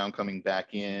 Trent Brown coming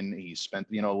back in. He spent,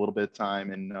 a little bit of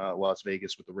time in Las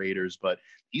Vegas with the Raiders, but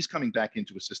he's coming back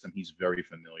into a system he's very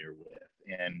familiar with.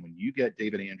 And when you get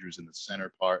David Andrews in the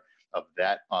center part of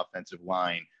that offensive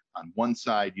line, on one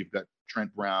side, you've got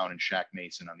Trent Brown and Shaq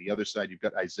Mason. On the other side, you've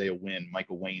got Isaiah Wynn,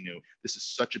 Michael Wainu. This is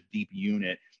such a deep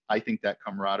unit. I think that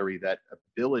camaraderie, that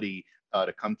ability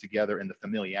to come together, and the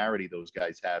familiarity those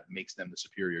guys have makes them the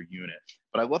superior unit.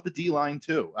 But I love the D-line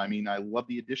too. I mean, I love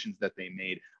the additions that they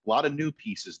made. A lot of new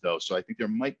pieces though. So I think there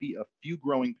might be a few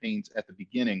growing pains at the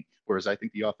beginning, whereas I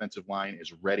think the offensive line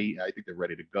is ready. I think they're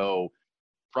ready to go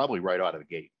probably right out of the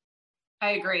gate.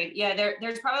 I agree. Yeah,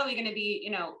 there's probably going to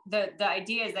be, the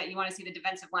idea is that you want to see the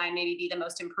defensive line maybe be the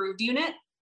most improved unit.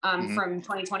 Mhm. from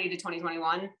 2020 to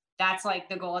 2021. That's like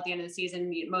the goal at the end of the season,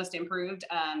 the most improved,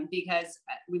 because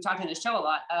we've talked on the show a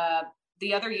lot.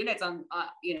 The other units on,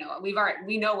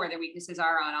 we know where their weaknesses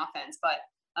are on offense, but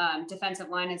defensive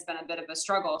line has been a bit of a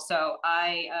struggle. So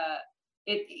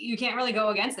you can't really go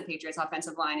against the Patriots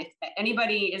offensive line. If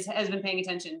anybody has been paying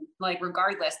attention, like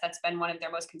regardless, that's been one of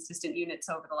their most consistent units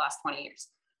over the last 20 years.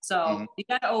 So you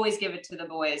got to always give it to the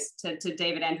boys, to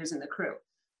David Andrews and the crew.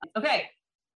 Okay.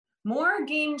 More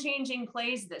game-changing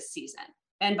plays this season.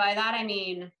 And by that, I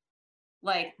mean,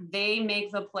 like, they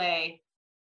make the play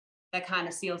that kind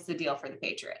of seals the deal for the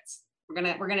Patriots. We're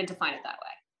gonna define it that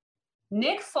way.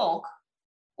 Nick Folk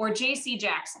or JC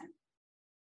Jackson?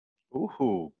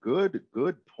 Ooh, good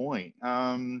point.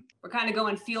 We're kind of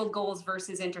going field goals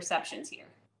versus interceptions here.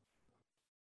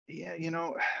 Yeah,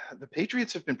 the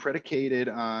Patriots have been predicated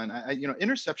on,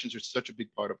 interceptions are such a big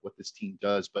part of what this team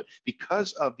does, but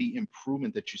because of the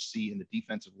improvement that you see in the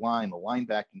defensive line, the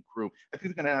linebacking crew, I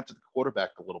think they're going to have to the quarterback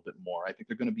a little bit more. I think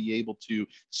they're going to be able to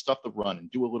stuff the run and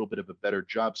do a little bit of a better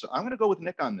job. So I'm going to go with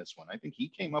Nick on this one. I think he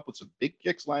came up with some big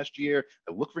kicks last year.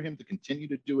 I look for him to continue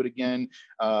to do it again.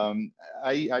 I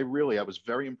was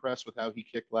very impressed with how he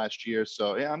kicked last year.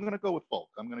 So yeah, I'm going to go with Folk.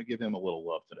 I'm going to give him a little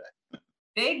love today.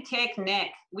 Big Kick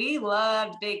Nick. We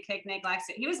loved Big Kick Nick last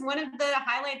year. He was one of the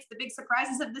highlights, the big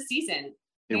surprises of the season.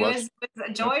 It was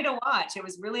a joy to watch. It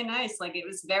was really nice. Like, it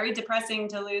was very depressing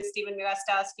to lose Stephen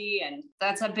Gostkowski, and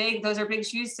those are big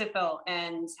shoes to fill.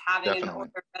 And having an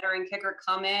older veteran kicker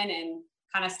come in and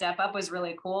kind of step up was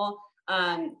really cool.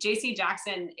 JC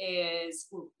Jackson is,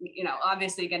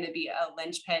 obviously going to be a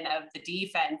linchpin of the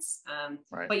defense.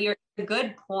 Right. But you're a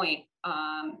good point.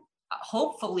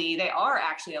 Hopefully they are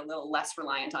actually a little less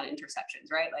reliant on interceptions,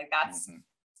 right? Like, that's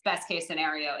best case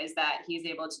scenario, is that he's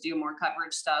able to do more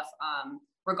coverage stuff,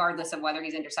 regardless of whether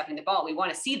he's intercepting the ball. We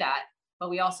want to see that, but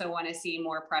we also want to see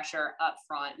more pressure up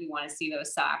front. We want to see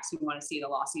those sacks. We want to see the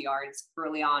loss of yards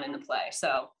early on in the play.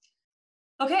 So,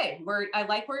 okay, I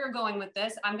like where you're going with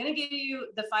this. I'm going to give you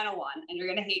the final one, and you're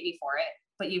going to hate me for it,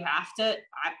 but you have to,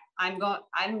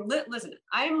 listen,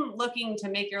 I'm looking to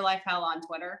make your life hell on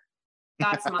Twitter.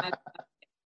 That's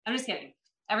I'm just kidding.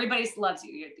 Everybody loves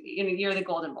you. You're the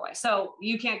golden boy. So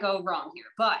you can't go wrong here,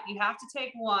 but you have to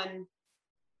take one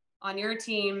on your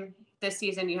team this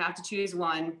season. You have to choose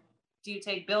one. Do you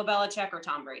take Bill Belichick or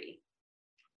Tom Brady?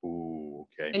 Ooh,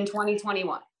 okay. In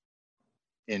 2021.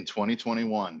 In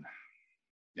 2021.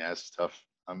 Yeah, it's tough.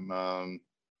 I'm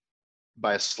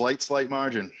by a slight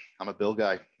margin. I'm a Bill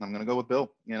guy. I'm going to go with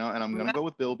Bill, and I'm going to go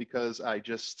with Bill because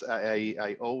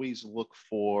I always look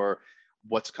for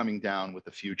what's coming down with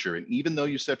the future. And even though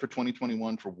you said for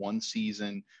 2021 for one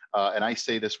season, and I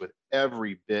say this with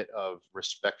every bit of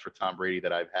respect for Tom Brady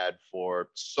that I've had for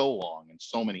so long and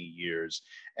so many years.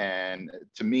 And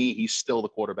to me, he's still the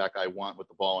quarterback I want with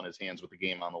the ball in his hands with the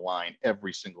game on the line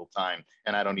every single time.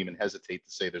 And I don't even hesitate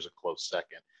to say there's a close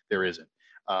second. There isn't.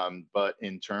 But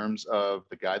in terms of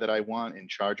the guy that I want in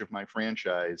charge of my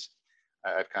franchise,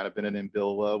 I've kind of been an in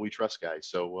Bill we trust guy.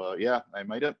 So yeah, I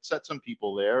might upset some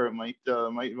people there. It might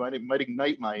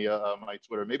ignite my my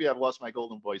Twitter. Maybe I've lost my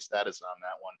golden boy status on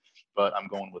that one, but I'm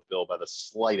going with Bill by the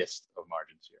slightest of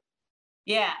margins here.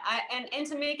 Yeah, and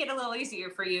to make it a little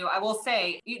easier for you, I will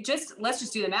say, let's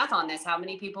just do the math on this. How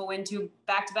many people win 2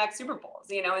 back-to-back Super Bowls?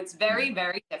 It's very,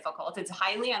 very difficult. It's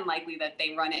highly unlikely that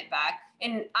they run it back.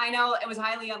 And I know it was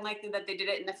highly unlikely that they did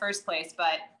it in the first place,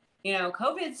 but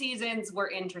COVID seasons were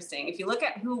interesting. If you look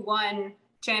at who won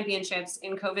championships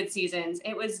in COVID seasons,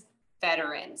 it was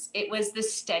veterans. It was the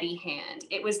steady hand.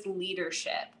 It was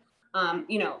leadership.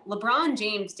 LeBron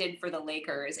James did for the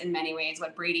Lakers in many ways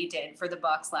what Brady did for the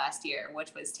Bucks last year,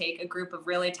 which was take a group of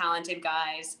really talented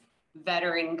guys,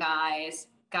 veteran guys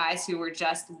who were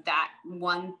just that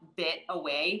one bit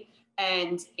away.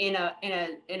 And in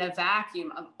a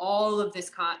vacuum of all of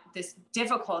this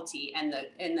difficulty and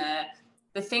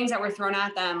the things that were thrown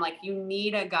at them, like, you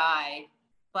need a guy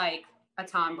like a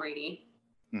Tom Brady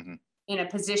in a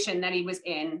position that he was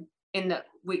in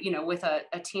with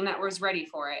a team that was ready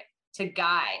for it to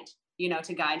guide you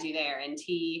there. And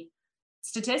he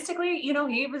statistically, he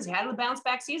had a bounce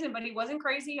back season, but he wasn't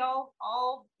crazy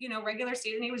all regular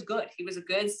season. He was good. He was a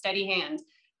good, steady hand.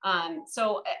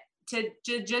 So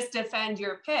to just defend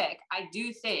your pick, I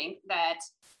do think that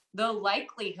the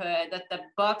likelihood that the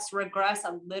Bucks regress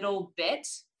a little bit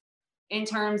in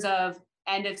terms of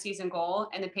end of season goal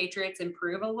and the Patriots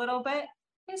improve a little bit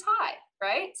is high,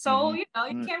 right? So, you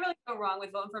can't really go wrong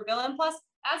with voting for Bill. And plus,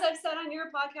 as I've said on your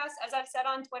podcast, as I've said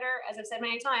on Twitter, as I've said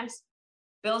many times,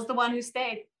 Bill's the one who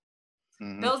stayed.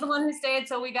 Bill's the one who stayed,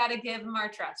 so we got to give him our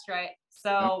trust, right?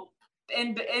 So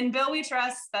in Bill we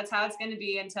trust. That's how it's going to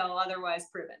be until otherwise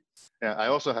proven. Yeah, I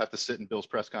also have to sit in Bill's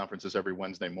press conferences every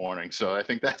Wednesday morning, so I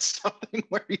think that's something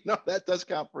where that does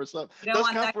count for us. Does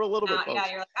count for a little bit, folks. Yeah,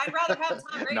 you're like, I'd rather have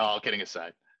Tom Brady. No, all kidding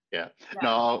aside. Yeah. No,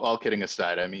 all kidding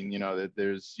aside. I mean,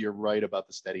 you're right about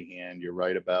the steady hand. You're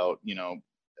right about,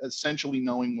 essentially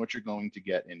knowing what you're going to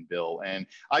get in Bill. And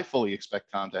I fully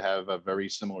expect Tom to have a very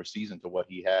similar season to what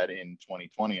he had in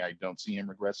 2020. I don't see him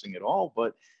regressing at all,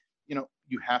 but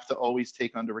you have to always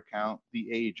take under account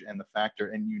the age and the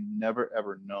factor, and you never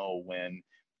ever know when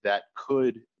that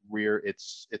could rear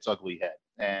its ugly head.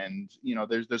 And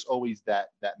there's always that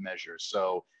measure.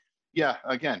 So yeah,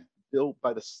 again, Bill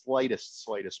by the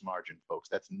slightest margin, folks.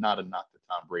 That's not a knock to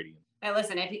Tom Brady. Hey,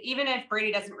 listen, even if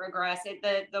Brady doesn't regress,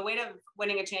 the weight of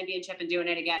winning a championship and doing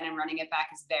it again and running it back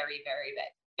is very, very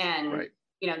big. And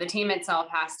right. The team itself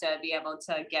has to be able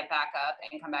to get back up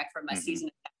and come back from a season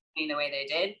the way they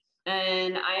did.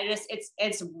 And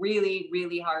it's really,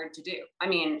 really hard to do. I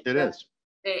mean, it is.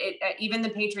 Even the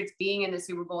Patriots being in the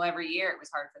Super Bowl every year, it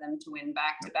was hard for them to win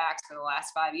back-to-backs for the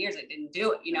last 5 years. They didn't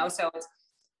do it, so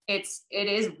it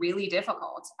is really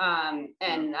difficult.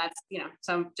 And that's,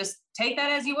 so just take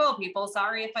that as you will, people.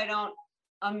 Sorry if I don't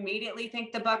immediately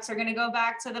think the Bucs are going to go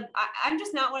back to I'm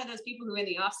just not one of those people who in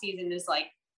the off season is like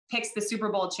picks the Super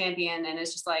Bowl champion and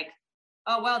it's just like,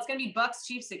 oh, well, it's going to be Bucs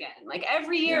Chiefs again. Like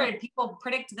every year people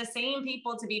predict the same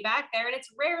people to be back there and it's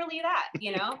rarely that,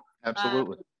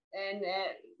 Absolutely.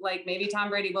 Like maybe Tom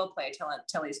Brady will play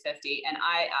till he's 50. And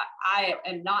I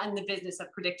am not in the business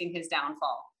of predicting his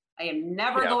downfall. I am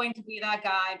never going to be that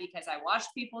guy because I watched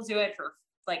people do it for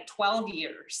like 12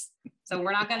 years. So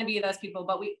we're not going to be those people,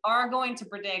 but we are going to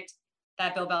predict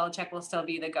that Bill Belichick will still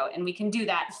be the GOAT. And we can do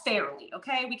that fairly.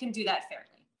 Okay. We can do that fairly.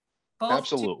 Both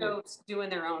two GOATs doing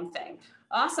their own thing.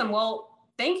 Awesome. Well,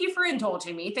 thank you for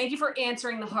indulging me. Thank you for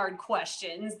answering the hard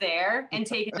questions there and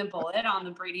taking the bullet on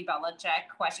the Brady Belichick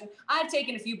question. I've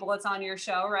taken a few bullets on your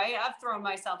show, right? I've thrown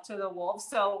myself to the wolves.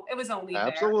 So it was only fair.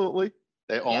 Absolutely.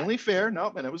 Only fair.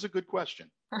 No, and it was a good question.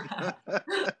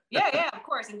 Yeah, of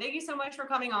course. And thank you so much for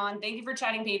coming on. Thank you for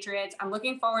chatting Patriots. I'm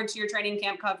looking forward to your training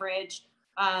camp coverage.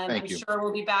 I'm sure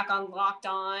we'll be back on Locked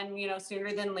On,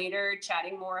 sooner than later,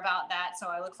 chatting more about that. So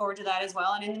I look forward to that as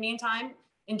well. And in the meantime,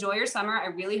 enjoy your summer. I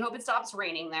really hope it stops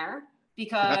raining there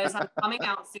because I'm coming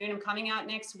out soon. I'm coming out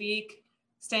next week,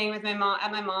 staying with my mom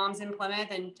at my mom's in Plymouth.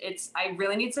 And I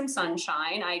really need some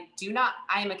sunshine. I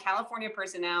am a California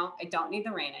person now. I don't need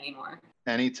the rain anymore.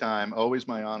 Anytime. Always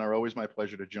my honor. Always my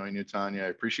pleasure to join you, Tanya. I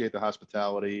appreciate the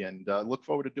hospitality and look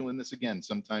forward to doing this again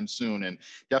sometime soon. And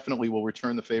definitely will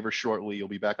return the favor shortly. You'll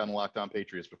be back on Locked On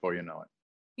Patriots before you know it.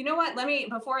 You know what?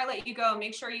 Before I let you go,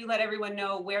 make sure you let everyone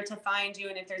know where to find you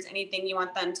and if there's anything you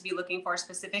want them to be looking for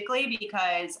specifically,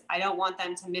 because I don't want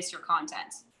them to miss your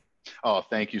content. Oh,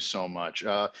 thank you so much.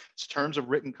 In terms of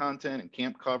written content and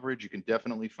camp coverage, you can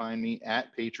definitely find me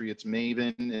at Patriots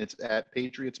Maven. It's at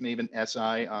Patriots Maven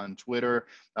SI on Twitter.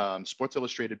 Sports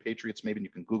Illustrated Patriots Maven. You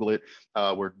can Google it.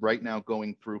 We're right now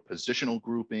going through positional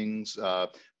groupings.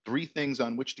 3 things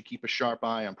on which to keep a sharp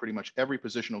eye on pretty much every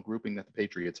positional grouping that the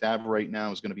Patriots have right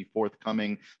now is going to be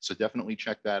forthcoming. So definitely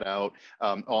check that out.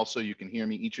 Also, you can hear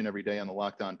me each and every day on the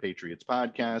Locked On Patriots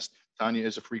podcast. Tanya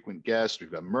is a frequent guest.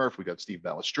 We've got Murph, we've got Steve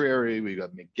Balistreri, we've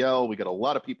got Miguel, we got a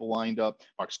lot of people lined up.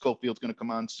 Mark Schofield's going to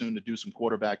come on soon to do some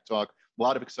quarterback talk. A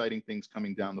lot of exciting things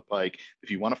coming down the pike.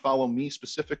 If you want to follow me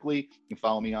specifically, you can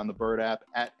follow me on the Bird app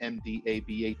at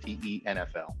MDABATE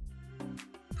NFL.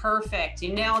 Perfect.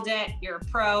 You nailed it. You're a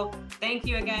pro. Thank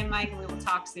you again, Mike, and we will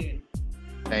talk soon.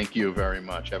 Thank you very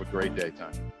much. Have a great day,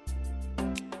 Tanya.